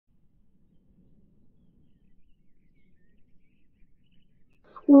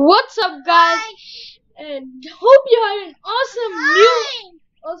What's up, guys? And hope you had an awesome new.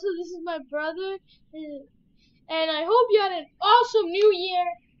 Also, this is my brother, and I hope you had an awesome new year.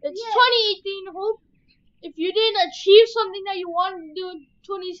 It's 2018. Hope if you didn't achieve something that you wanted to do in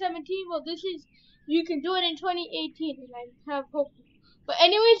 2017, well, you can do it in 2018, and I have hope. But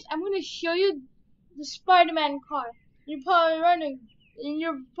anyways, I'm gonna show you the Spider-Man car. You're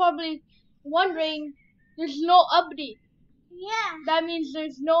probably wondering, there's no update. Yeah. That means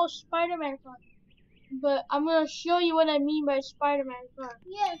there's no Spider-Man car. But I'm gonna show you what I mean by Spider-Man car.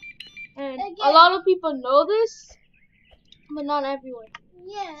 Yes. And a lot of people know this, but not everyone.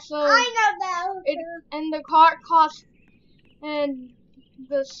 Yeah. So I know that. And the car costs, and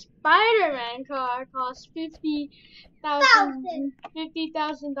the Spider-Man car costs $50,000. Yeah,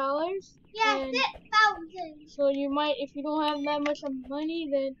 $50,000. 6,000. So you might, if you don't have that much of money,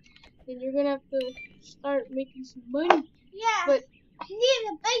 then you're gonna have to start making some money. Yeah. But I need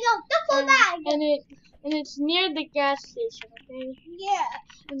a big old duffel bag. And it's near the gas station, okay? Yeah.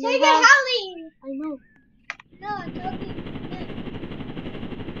 And Take a heli. I know. No, I'm joking.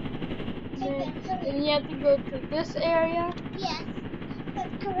 And you have to go to this area. Yes,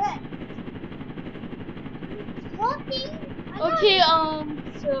 that's correct. Walking. Okay,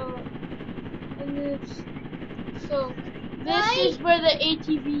 this is where the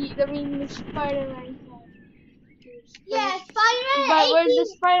ATV, the Spider-Man car is. Yeah, Spider-Man. But where's the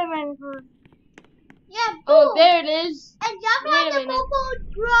Spider-Man car? Yeah, boom. Oh, there it is. And jump out the mobile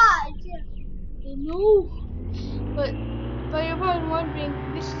garage. I know. But you're probably wondering,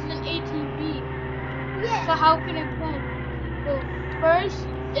 this is an ATV. Yeah. So how can it climb? Well, first,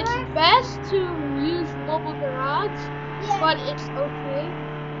 it's best to use mobile garage, but it's okay.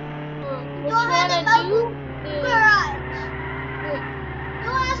 What you wanna do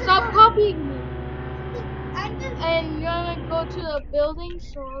is stop copying me. And you're gonna go to the building,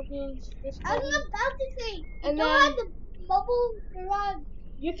 so I'll do this building. I was about to say, and you don't have the mobile garage.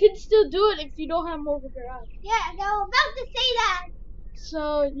 You can still do it if you don't have mobile garage. Yeah, I was about to say that.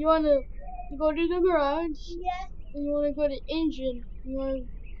 So you wanna go to the garage. Yes. And you wanna go to engine. You wanna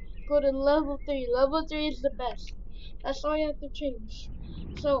go to level 3. Level 3 is the best. That's all you have to change.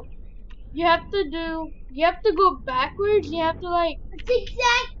 So you have to go backwards. You have to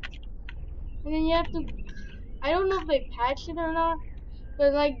zigzag. And then you have to, I don't know if they patched it or not,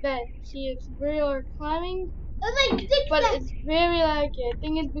 but like that. See, it's very hard climbing. But it's very laggy. I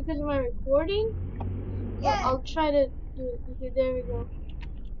think it's because of my recording. Yeah. I'll try to do it. Okay, there we go.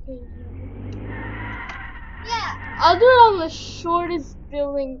 Yeah. I'll do it on the shortest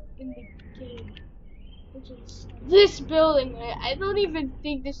building in the game, which is this building. I don't even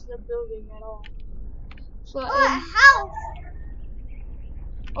think this is a building at all. So, or a house.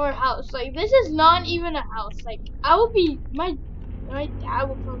 Or a house. Like, this is not even a house. Like, I would be, my dad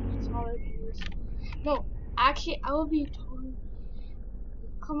would probably be taller than this. No, actually, I would be taller.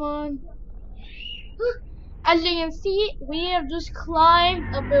 Come on. As you can see, we have just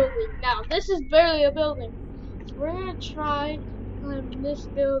climbed a building. Now, this is barely a building. So we're gonna try to climb this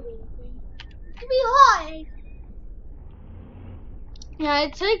building, okay? It's gonna be hard. Yeah,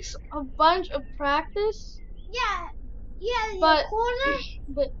 it takes a bunch of practice. Yeah. Yeah, but, the corner.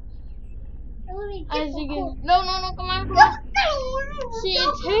 But as you can, no, come on. See,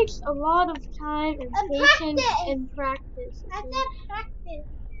 it takes a lot of time and patience and practice. I said practice.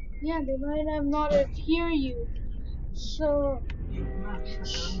 Yeah, they might have not hear you. So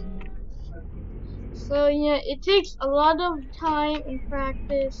yeah, it takes a lot of time and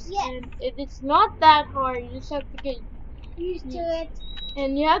practice, and it's not that hard. You just have to get used to it.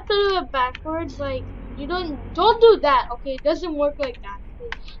 And you have to do it backwards. Like, you don't do that. Okay, it doesn't work like that. Okay?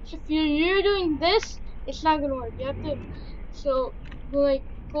 So if you're doing this, it's not gonna work. You have to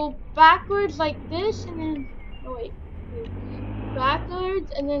go backwards like this, and then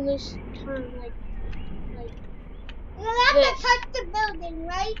backwards, and then just turn like you have to touch the building,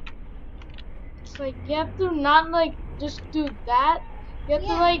 right? It's like you have to not just do that. You have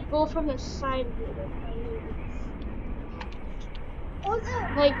to go from the side of it.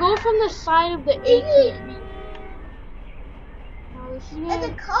 Go from the side of the ATV. And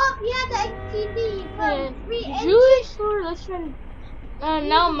the cop, the ATV. The jewelry store, let's try to.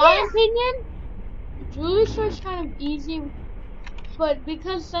 Now, my opinion, the jewelry store is kind of easy, but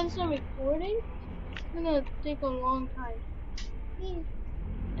because since I'm recording, it's gonna take a long time.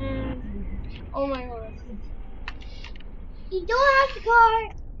 And oh my god, you don't have to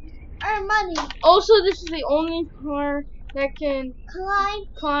earn money. Also, this is the only car that can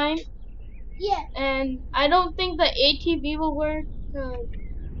climb. Yeah. And I don't think the ATV will work.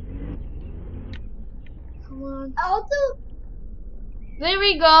 Come on. Also, There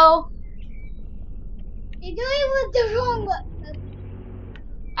we go. You're doing it with the wrong one.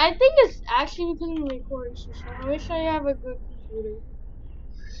 I think it's actually because of the recording system. I wish I have a good computer.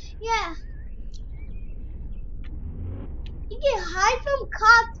 Yeah. You can hide from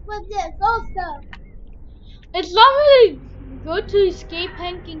cops with this also. It's not really good to escape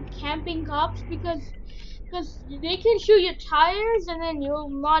camping cops because they can shoot your tires and then you're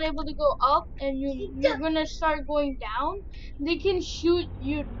not able to go up and you're gonna start going down. They can shoot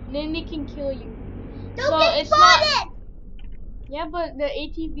you, then they can kill you. Don't So get it's spotted! not. Yeah, but the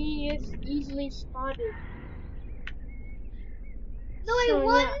ATV is easily spotted. No, So,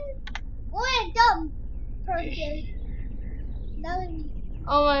 one yeah. dumb person. That was me.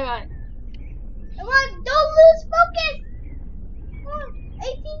 Oh my god. Come on, don't lose focus! Come on,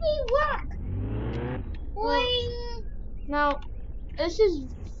 ATV work! Well, Boing! now, this is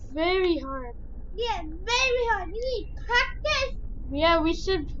very hard. Yeah, very hard. You need practice. Yeah, we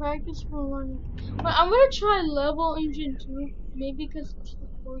should practice for one. But I'm gonna try level engine 2, maybe because it's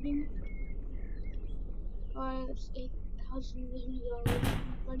recording. It's $8,000, a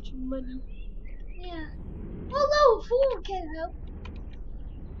bunch of money. Yeah. Well, level 4 can help.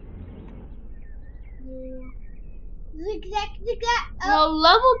 Yeah. Zigzag. No,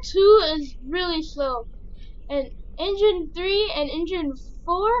 level 2 is really slow. And engine 3 and engine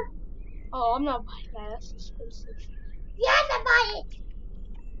 4? Oh, I'm not buying that. That's expensive. You have to buy it.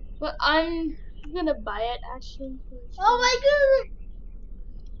 But I'm gonna buy it actually. Oh my goodness.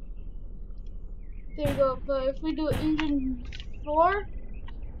 There you go. But if we do engine 4,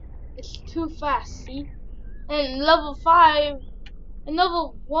 it's too fast. See? And level 5 and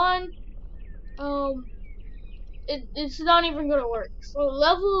level 1, it's not even gonna work. So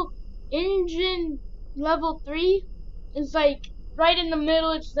engine level 3 is like right in the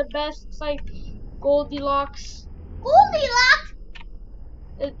middle. It's the best. It's like Goldilocks. Goldilocks?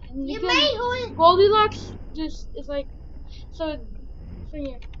 Goldilocks just is like so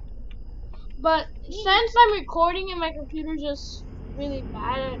yeah. But since I'm recording and my computer's just really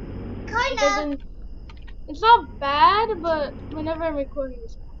bad, it's not bad, but whenever I'm recording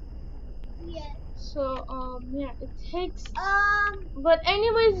it's bad. Yeah. So yeah, it takes but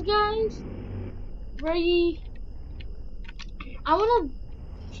anyways guys, I wanna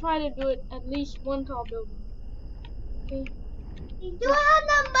try to do it at least one tall building. Okay? You do have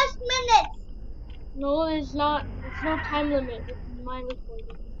that much minutes. No, there's not. There's no time limit with my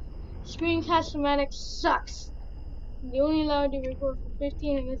recording. Screencast-O-Matic sucks. They only allow you to record for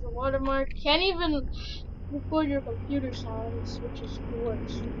 15 and there's a watermark. Can't even record your computer sounds, which is the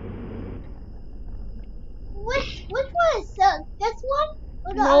worst. Which one sucks? This one?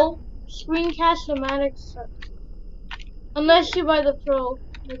 Or the No, Screencast-O-Matic sucks. Unless you buy the Pro,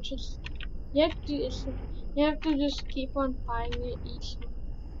 which is you have to just keep on buying it each month.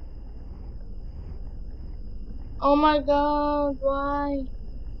 Oh my god, why?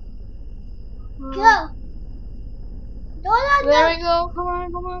 Go. There we go. Come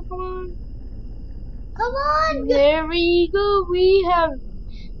on, come on, come on. Come on. There we go. We have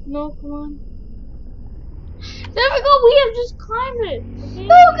no, come on. There we go. We have just climbed it. Okay?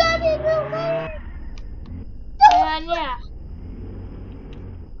 Who got it? Who got it? And yeah.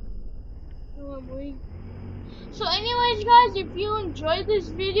 Come on, boy. So anyways guys, if you enjoyed this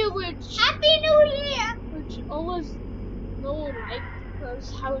video, which Happy New Year! Which almost no one liked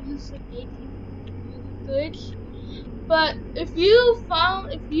because how it used to make it really good. But if you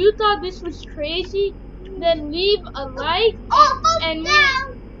thought this was crazy, then leave a like and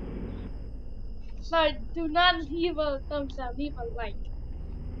sorry, do not leave a thumbs up, leave a like.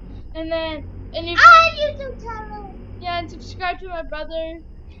 And if YouTube channel. Yeah, and subscribe to my brother.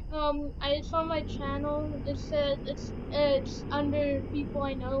 It's on my channel. It says it's under people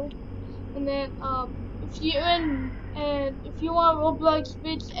I know. And then if you want Roblox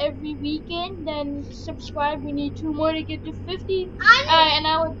vids every weekend, then subscribe. We need 2 more to get to 50. And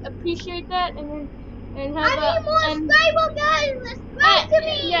I would appreciate that. And have I need more subscribers, guys. Subscribe to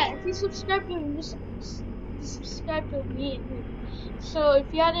me. Yeah, if you subscribe to me, just subscribe to me and him. So if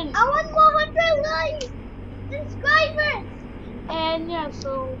you hadn't, I want 100 likes, subscribers. And yeah,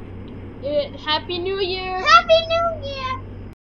 so Happy New Year. Happy New Year.